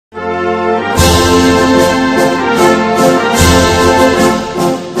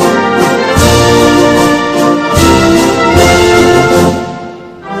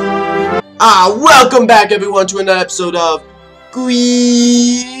Welcome back everyone to another episode of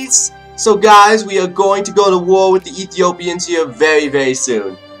Greece. So guys, we are going to go to war with the Ethiopians here very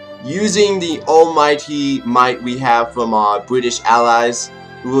soon. Using the almighty might we have from our British allies,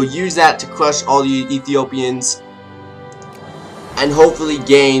 we will use that to crush all the Ethiopians and hopefully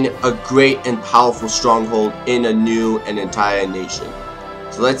gain a great and powerful stronghold in a new and entire nation.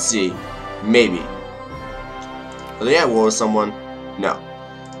 So let's see. Maybe. Are they at war with someone? No.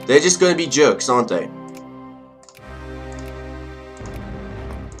 They're just gonna be jerks, aren't they?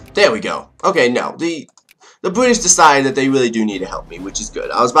 There we go. Okay, no. The British decided that they really do need to help me, which is good.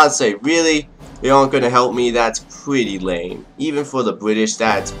 I was about to say, really? They aren't gonna help me? That's pretty lame. Even for the British,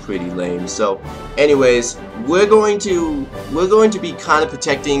 that's pretty lame. So, anyways, we're going to be kind of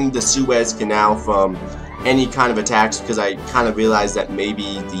protecting the Suez Canal from any kind of attacks, because I kind of realized that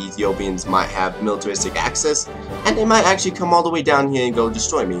maybe the Ethiopians might have militaristic access and they might actually come all the way down here and go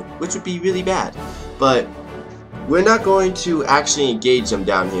destroy me, which would be really bad. But we're not going to actually engage them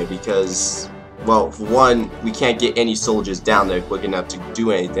down here because, well, for one, we can't get any soldiers down there quick enough to do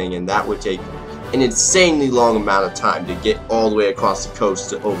anything, and that would take an insanely long amount of time to get all the way across the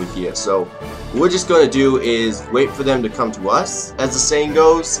coast to over here. So what we're just going to do is wait for them to come to us, as the saying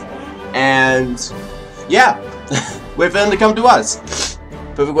goes, and yeah, wait for them to come to us.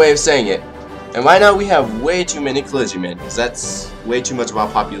 Perfect way of saying it. And right now we have way too many clergymen, because that's way too much of our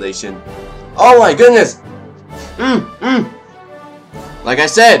population. Oh my goodness! Like I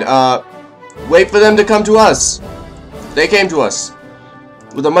said, wait for them to come to us. They came to us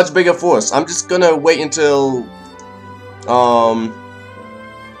with a much bigger force. I'm just gonna wait until I'm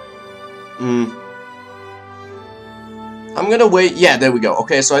gonna wait. Yeah, there we go.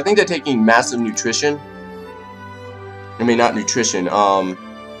 Okay, so I think they're taking massive nutrition. I mean, not nutrition.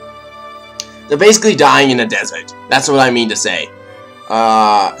 They're basically dying in a desert. That's what I mean to say.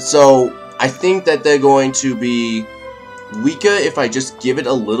 So I think that they're going to be weaker if I just give it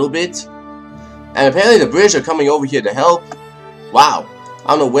a little bit. And apparently the British are coming over here to help. Wow. I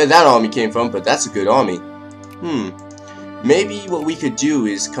don't know where that army came from, but that's a good army. Maybe what we could do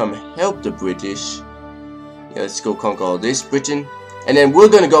is come help the British. Yeah, let's go conquer all this, Britain. And then we're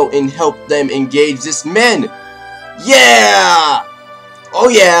gonna go and help them engage this men. Yeah! Oh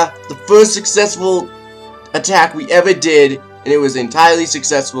yeah, the first successful attack we ever did, and it was entirely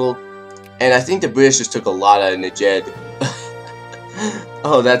successful. And I think the British just took a lot out of Najed.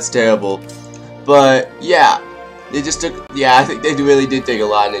 Oh, that's terrible. But yeah, they just took, yeah, I think they really did take a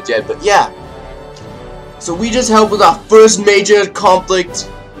lot out of Najed, but yeah. So we just helped with our first major conflict.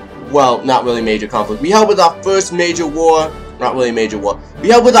 Well, not really major conflict. We helped with our first major war. Not really major war. We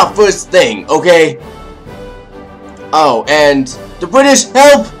helped with our first thing, okay? Oh, and the British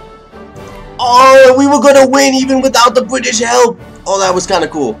help! Oh, we were gonna win even without the British help! Oh, that was kind of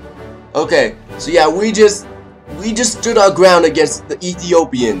cool. Okay, so yeah, we just stood our ground against the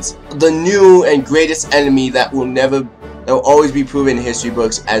Ethiopians, the new and greatest enemy that will always be proven in history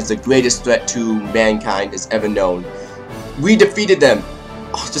books as the greatest threat to mankind has ever known. We defeated them.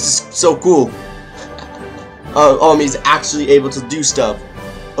 Oh, this is so cool. Our army's actually able to do stuff.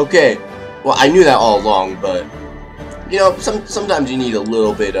 Okay, well, I knew that all along, but you know, sometimes you need a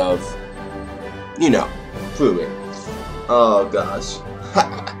little bit of, you know, proving. Oh gosh.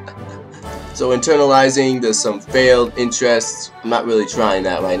 So internalizing, there's some failed interests. I'm not really trying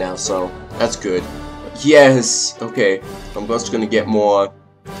that right now, so that's good. Yes, okay. I'm just gonna get more.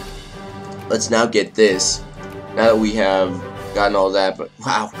 Let's now get this. Now that we have gotten all that, but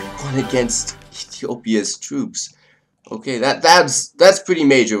wow, we won against Ethiopia's troops. Okay, that's pretty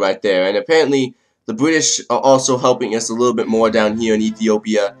major right there. And apparently the British are also helping us a little bit more down here in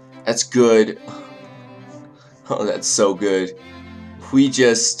Ethiopia. That's good. Oh, that's so good. We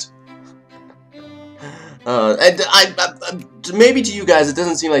just maybe to you guys it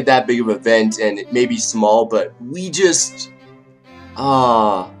doesn't seem like that big of an event, and it may be small, but we just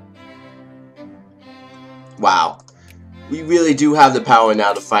wow. We really do have the power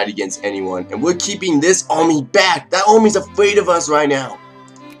now to fight against anyone, and we're keeping this army back. That army's afraid of us right now.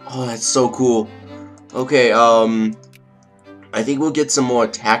 Oh, that's so cool. Okay, I think we'll get some more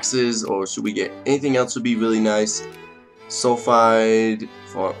taxes, or should we get anything else would be really nice. Sulfide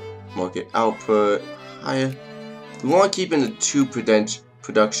for market output higher. We want to keep in the 2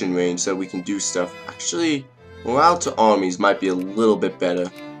 production range so we can do stuff. Actually, morale to armies might be a little bit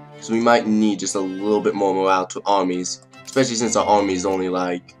better, so we might need just a little bit more morale to armies, especially since our army is only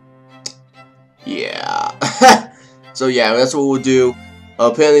like, yeah. So yeah, that's what we'll do.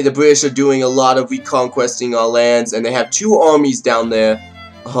 Apparently the British are doing a lot of reconquesting our lands, and they have 2 armies down there.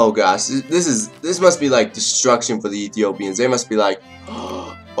 Oh gosh, this must be like destruction for the Ethiopians. They must be like,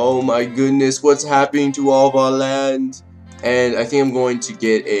 Oh my goodness, what's happening to all of our land? And I think I'm going to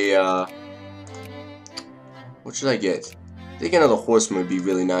get a, what should I get? I think another horseman would be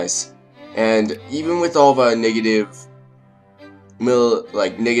really nice. And even with all of our negative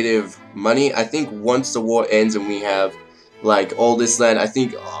money, I think once the war ends and we have like all this land, I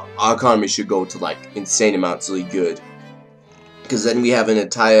think our economy should go to like insane amounts really good. Because then we have an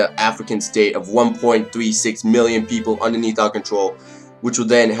entire African state of 1.36 million people underneath our control, which will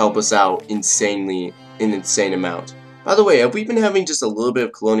then help us out insanely, an insane amount. By the way, have we been having just a little bit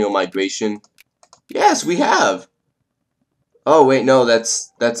of colonial migration? Yes, we have. Oh wait, no,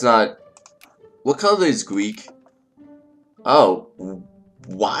 that's not. What color is Greek? Oh,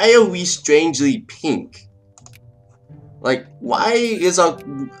 why are we strangely pink? Like, why is our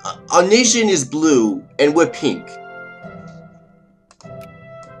nation is blue and we're pink?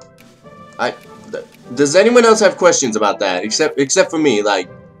 Does anyone else have questions about that? Except for me, like,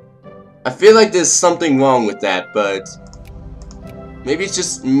 I feel like there's something wrong with that, but maybe it's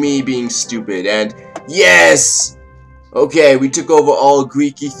just me being stupid. And yes! Okay, we took over all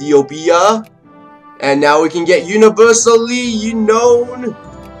Greek Ethiopia, and now we can get universally known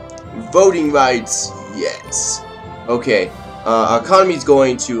voting rights. Yes. Okay, our economy is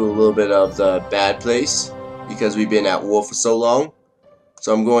going to a little bit of the bad place because we've been at war for so long.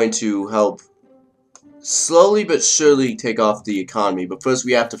 So I'm going to help slowly but surely take off the economy. But first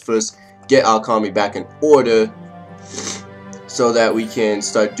we have to get our economy back in order so that we can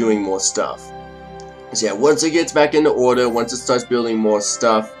start doing more stuff. So yeah, once it gets back into order, once it starts building more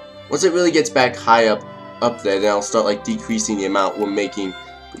stuff, once it really gets back high up there, then I'll start like decreasing the amount we're making.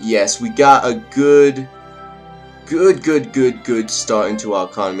 But yes, we got a good start into our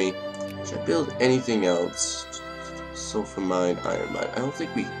economy. Should I build anything else? Sulfur mine, iron mine. I don't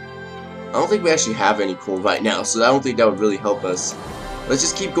think we actually have any coal right now, so I don't think that would really help us. Let's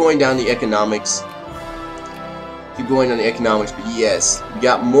just keep going down the economics. But yes, we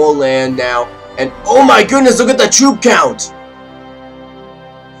got more land now. And oh my goodness, look at the troop count!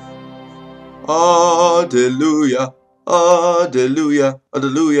 Hallelujah, hallelujah,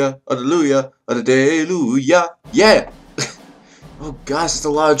 hallelujah, hallelujah, hallelujah. Yeah! Oh gosh, that's a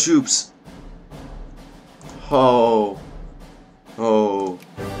lot of troops. Oh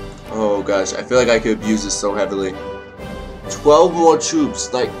gosh, I feel like I could abuse this so heavily. 12 more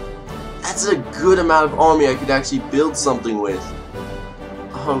troops, like, that's a good amount of army I could actually build something with.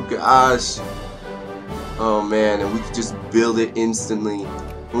 Oh gosh. Oh man, and we could just build it instantly.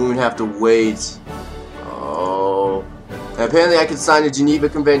 We wouldn't even have to wait. Oh. And apparently I could sign the Geneva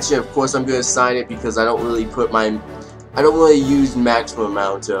Convention. Of course I'm gonna sign it because I don't really use maximum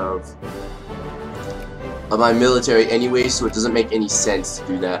amount of my military anyway, so it doesn't make any sense to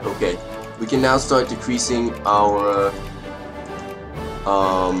do that. Okay. We can now start decreasing our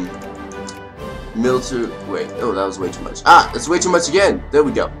military. Wait, oh, that was way too much. Ah, that's way too much again. There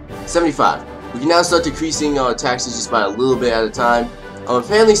we go. 75. We can now start decreasing our taxes just by a little bit at a time.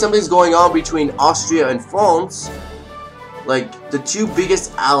 Apparently something's going on between Austria and France, like the two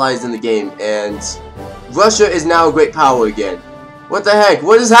biggest allies in the game, and Russia is now a great power again. What the heck?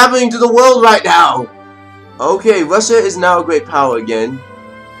 What is happening to the world right now? Okay, Russia is now a great power again.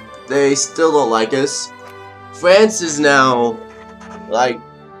 They still don't like us. France is now, like,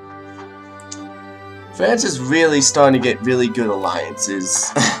 France is really starting to get really good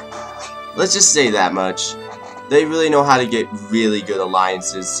alliances. Let's just say that much. They really know how to get really good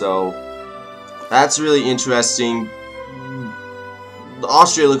alliances, so that's really interesting.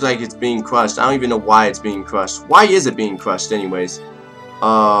 Austria looks like it's being crushed. I don't even know why it's being crushed. Why is it being crushed anyways?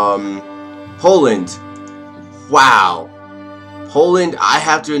 Poland. Wow. Poland, I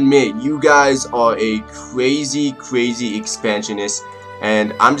have to admit, you guys are a crazy expansionist,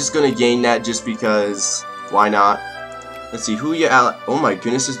 and I'm just gonna gain that just because, why not? Let's see, who are your allies? Oh my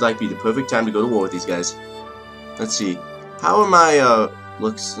goodness, this might be the perfect time to go to war with these guys. Let's see, how are my,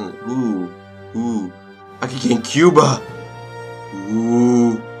 looks, ooh, I could gain Cuba!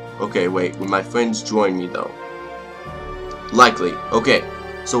 Ooh, okay, wait, will my friends join me though? Likely, okay,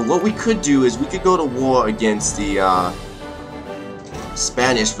 so what we could do is we could go to war against the,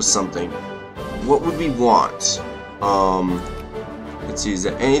 Spanish for something. What would we want? Let's see, is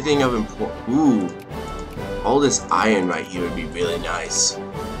there anything of importance? Ooh, all this iron right here would be really nice.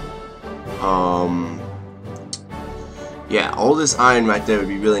 Yeah, all this iron right there would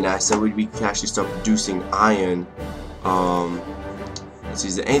be really nice. So we can actually start producing iron. Let's see,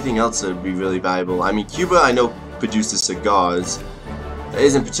 is there anything else that would be really valuable? I mean, Cuba, I know, produces cigars. That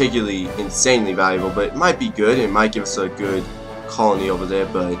isn't particularly insanely valuable, but it might be good. It might give us a good colony over there,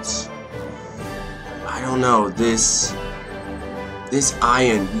 but I don't know. This This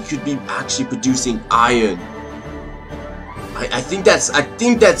iron, we could be actually producing iron. I think that's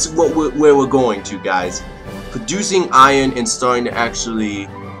what where we're going to, guys. Producing iron and starting to actually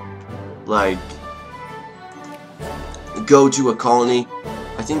like go to a colony.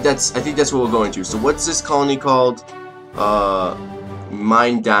 I think that's what we're going to. So what's this colony called?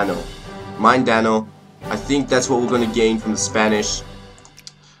 Mindano. Mindano. I think that's what we're going to gain from the Spanish.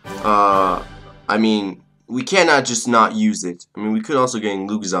 I mean, we cannot just not use it. I mean, we could also gain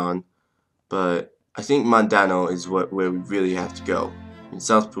Luzon, but I think Mindano is where we really have to go. In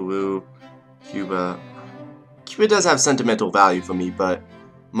South Peru, Cuba. Cuba does have sentimental value for me, but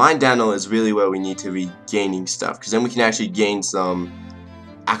Mindano is really where we need to be gaining stuff, because then we can actually gain some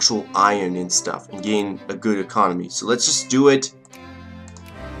actual iron and stuff and gain a good economy. So let's just do it.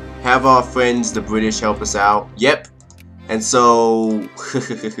 Have our friends, the British, help us out. Yep. And so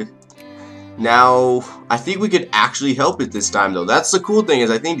now I think we could actually help it this time, though. That's the cool thing, is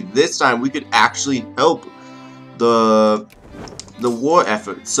I think this time we could actually help the war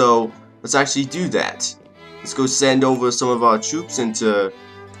effort. So let's actually do that. Let's go send over some of our troops into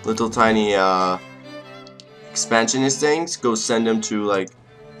little tiny expansionist things. Go send them to like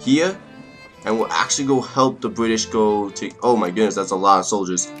here, and we'll actually go help the British go to. Oh my goodness, that's a lot of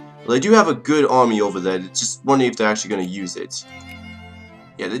soldiers. Well, they do have a good army over there. Just wondering if they're actually going to use it.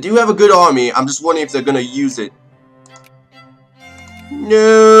 Yeah, they do have a good army. I'm just wondering if they're going to use it.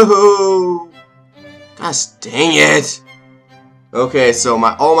 No! Gosh dang it! Okay, so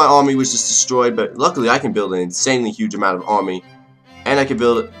all my army was just destroyed, but luckily I can build an insanely huge amount of army. And I can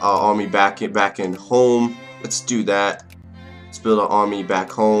build our army back in home. Let's do that. Let's build our army back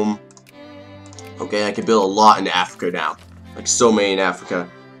home. Okay, I can build a lot in Africa now. Like so many in Africa.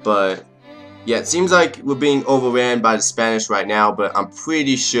 But yeah, it seems like we're being overran by the Spanish right now, but I'm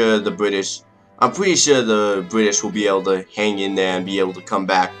pretty sure the British will be able to hang in there and be able to come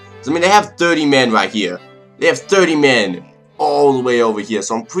back. I mean, they have 30 men right here. They have 30 men all the way over here,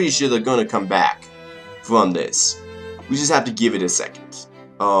 so I'm pretty sure they're gonna come back from this. We just have to give it a second.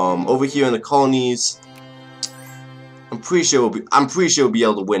 Over here in the colonies, I'm pretty sure we'll be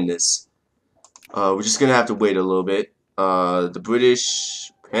able to win this. We're just gonna have to wait a little bit. The British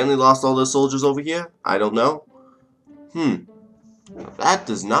apparently lost all their soldiers over here. I don't know. That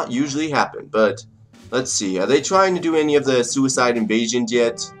does not usually happen, but let's see. Are they trying to do any of the suicide invasions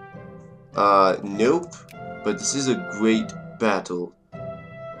yet? Nope. But this is a great battle.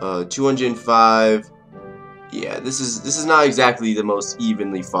 205. Yeah, this is not exactly the most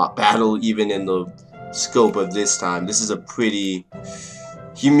evenly fought battle, even in the scope of this time. This is a pretty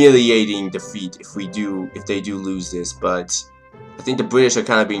humiliating defeat if they do lose this, but I think the British are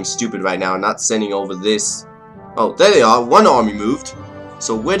kind of being stupid right now, not sending over this. Oh, there they are. One army moved.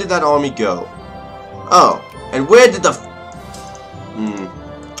 So where did that army go? Oh, and where did the...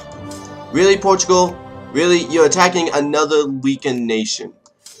 Really, Portugal? Really? You're attacking another weakened nation.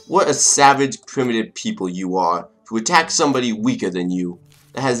 What a savage, primitive people you are to attack somebody weaker than you,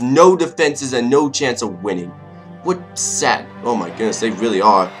 that has no defenses and no chance of winning. What sad... Oh my goodness, they really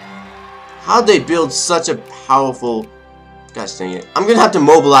are. How'd they build such a powerful... Gosh dang it. I'm gonna have to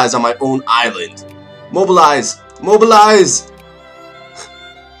mobilize on my own island. Mobilize! Mobilize!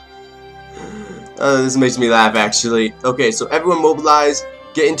 This makes me laugh, actually. Okay, so everyone mobilize.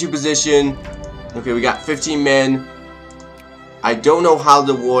 Get into position. Okay, we got 15 men. I don't know how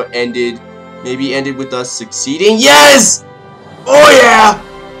the war ended. Maybe it ended with us succeeding. Yes! Oh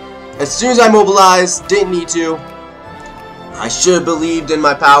yeah! As soon as I mobilized, didn't need to. I should have believed in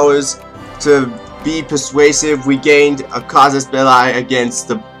my powers to be persuasive. We gained a casus belli against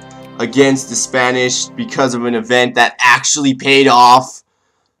the Spanish because of an event that actually paid off.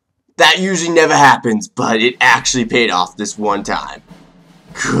 That usually never happens, but it actually paid off this one time.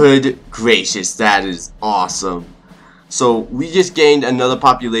 Good gracious, that is awesome. So we just gained another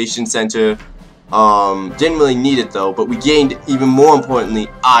population center. Didn't really need it though, but we gained, even more importantly,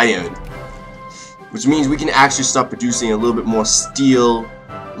 iron. Which means we can actually start producing a little bit more steel,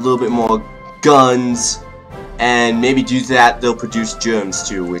 a little bit more guns, and maybe due to that they'll produce germs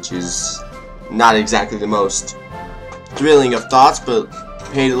too, which is not exactly the most thrilling of thoughts, but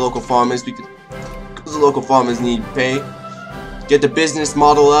pay the local farmers because the local farmers need pay. Get the business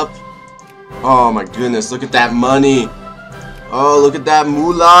model up. Oh my goodness, look at that money. Oh, look at that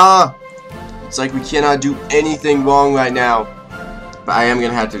moolah. It's like we cannot do anything wrong right now. But I am going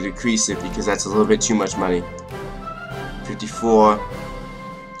to have to decrease it because that's a little bit too much money. 54.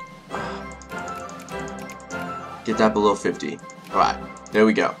 Get that below 50. Alright, there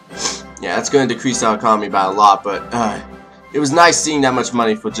we go. Yeah, that's going to decrease our economy by a lot, but it was nice seeing that much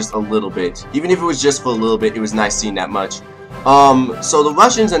money for just a little bit. Even if it was just for a little bit, it was nice seeing that much. So the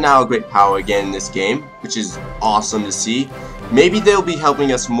Russians are now a great power again in this game, which is awesome to see. Maybe they'll be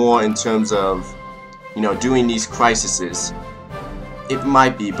helping us more in terms of, you know, doing these crises. It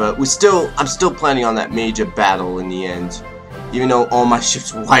might be, but I'm still planning on that major battle in the end. Even though all my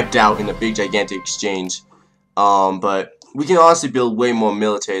ships were wiped out in a big gigantic exchange. But we can honestly build way more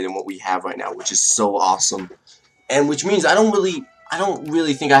military than what we have right now, which is so awesome. And which means I don't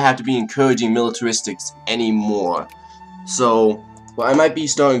really think I have to be encouraging militaristics anymore. So what I might be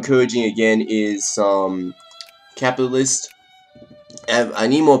start encouraging again is capitalist. I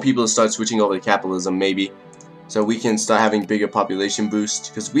need more people to start switching over to capitalism, maybe, so we can start having bigger population boost.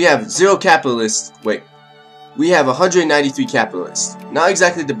 Because we have 0 capitalists. Wait, we have 193 capitalists. Not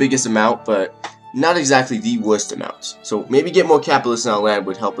exactly the biggest amount, but not exactly the worst amount. So maybe get more capitalists in our land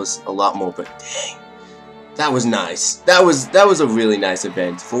would help us a lot more. But dang, that was nice. That was a really nice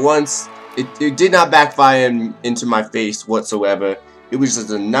event. For once, it did not backfire into my face whatsoever. It was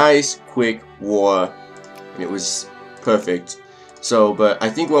just a nice, quick war, and it was perfect. So, but I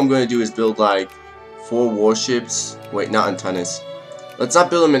think what I'm going to do is build like 4 warships. Wait, not in Tunis. Let's not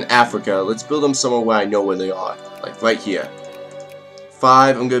build them in Africa. Let's build them somewhere where I know where they are. Like right here.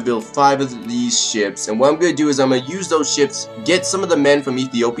 5. I'm going to build 5 of these ships. And what I'm going to do is I'm going to use those ships, get some of the men from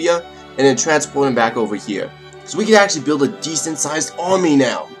Ethiopia, and then transport them back over here. So we can actually build a decent sized army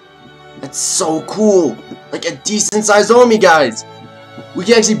now. That's so cool. Like a decent sized army, guys. We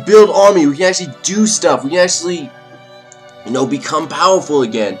can actually build army. We can actually do stuff. We can actually, you know, become powerful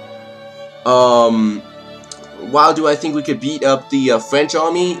again. While do I think we could beat up the French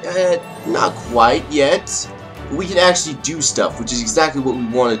army? Not quite yet. But we can actually do stuff, which is exactly what we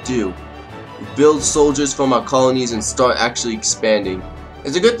want to do. Build soldiers from our colonies and start actually expanding.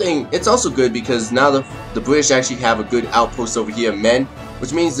 It's a good thing. It's also good because now the British actually have a good outpost over here, men.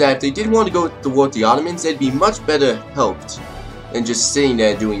 Which means that if they did want to go to war with the Ottomans, they'd be much better helped than just sitting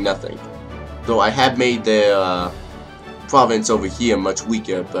there doing nothing. Though I have made their province over here much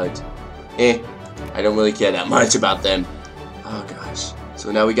weaker, but I don't really care that much about them. Oh gosh.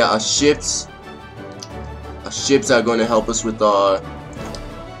 So now we got our ships. Our ships are going to help us with our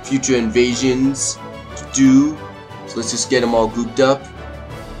future invasions to do. So let's just get them all grouped up.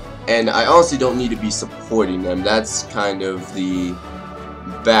 And I honestly don't need to be supporting them. That's kind of the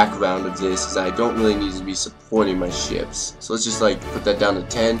background of this, is I don't really need to be supporting my ships. So let's just like put that down to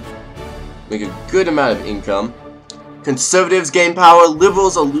 10. Make a good amount of income. Conservatives gain power,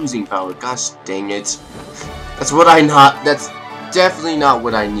 liberals are losing power. Gosh dang it. That's definitely not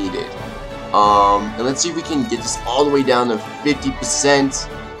what I needed. And let's see if we can get this all the way down to 50%.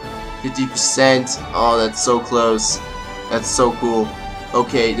 50%. Oh, that's so close. That's so cool.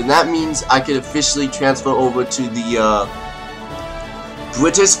 Okay, then that means I could officially transfer over to the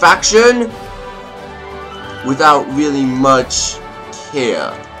British faction without really much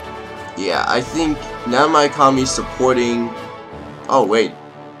care. Yeah, I think now my economy is supporting. Oh wait,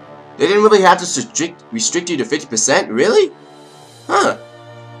 they didn't really have to restrict you to 50%, really? Huh.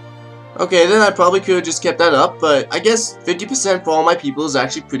 Okay, then I probably could have just kept that up, but I guess 50% for all my people is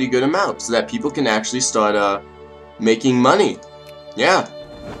actually a pretty good amount, so that people can actually start making money. Yeah.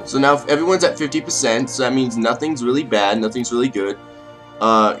 So now everyone's at 50%, so that means nothing's really bad, nothing's really good.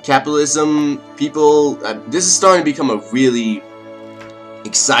 Capitalism, people, this is starting to become a really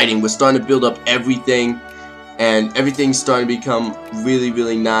exciting. We're starting to build up everything, and everything's starting to become really,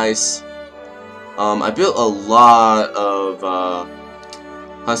 really nice. I built a lot of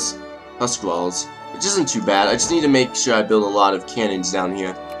Huscarls, which isn't too bad. I just need to make sure I build a lot of cannons down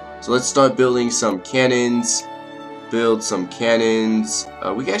here. So let's start building some cannons. Build some cannons.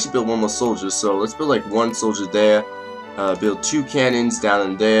 We can actually build 1 more soldier, so let's build like 1 soldier there. Build 2 cannons down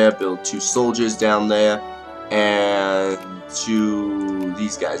in there, build 2 soldiers down there, and 2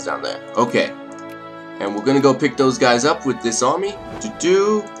 these guys down there. Okay. And we're gonna go pick those guys up with this army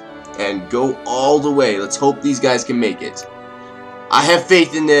and go all the way. Let's hope these guys can make it. I have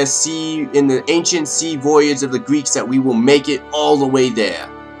faith in the ancient sea voyage of the Greeks that we will make it all the way there.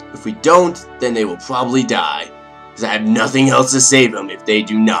 If we don't, then they will probably die. Because I have nothing else to save them if they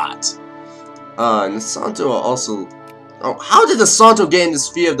do not. And the Santo are also... Oh, how did the Santo get in the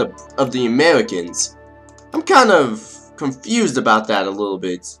sphere of the Americans? I'm kind of confused about that a little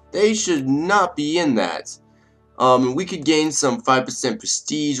bit. They should not be in that. We could gain some 5%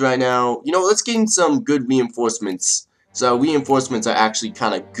 prestige right now. You know, let's gain some good reinforcements. So reinforcements are actually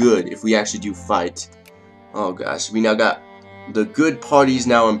kind of good if we actually do fight. Oh gosh, we now got the good parties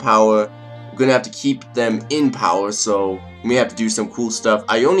now in power. We're gonna have to keep them in power, so we may have to do some cool stuff.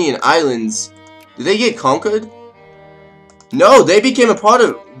 Ionian Islands, did they get conquered? No, they became a part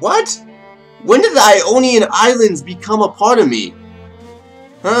of... What? When did the Ionian Islands become a part of me?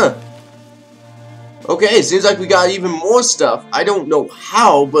 Huh. Okay, it seems like we got even more stuff. I don't know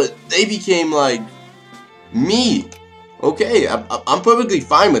how, but they became like me. Okay, I'm perfectly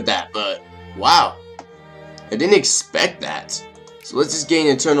fine with that, but wow. I didn't expect that. So let's just gain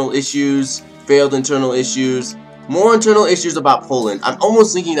internal issues, failed internal issues, more internal issues about Poland. I'm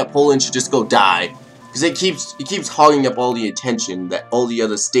almost thinking that Poland should just go die, because it keeps hogging up all the attention that all the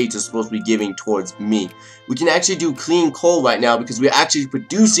other states are supposed to be giving towards me. We can actually do clean coal right now because we're actually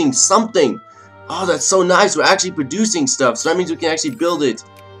producing something. Oh, that's so nice. We're actually producing stuff, so that means we can actually build it.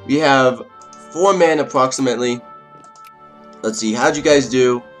 We have 4 men approximately. Let's see, how'd you guys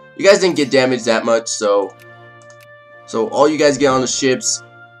do? You guys didn't get damaged that much, so all you guys get on the ships,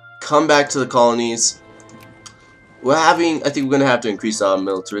 come back to the colonies. I think we're gonna have to increase our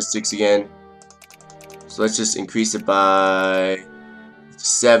militaristics again. So let's just increase it by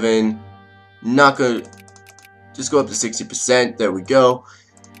 7. Not gonna just go up to 60%. There we go.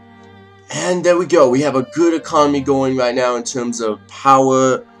 And there we go. We have a good economy going right now in terms of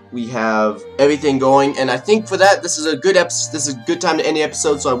power. We have everything going, and I think for that, this is a good time to end the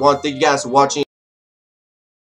episode. So I want to thank you guys for watching.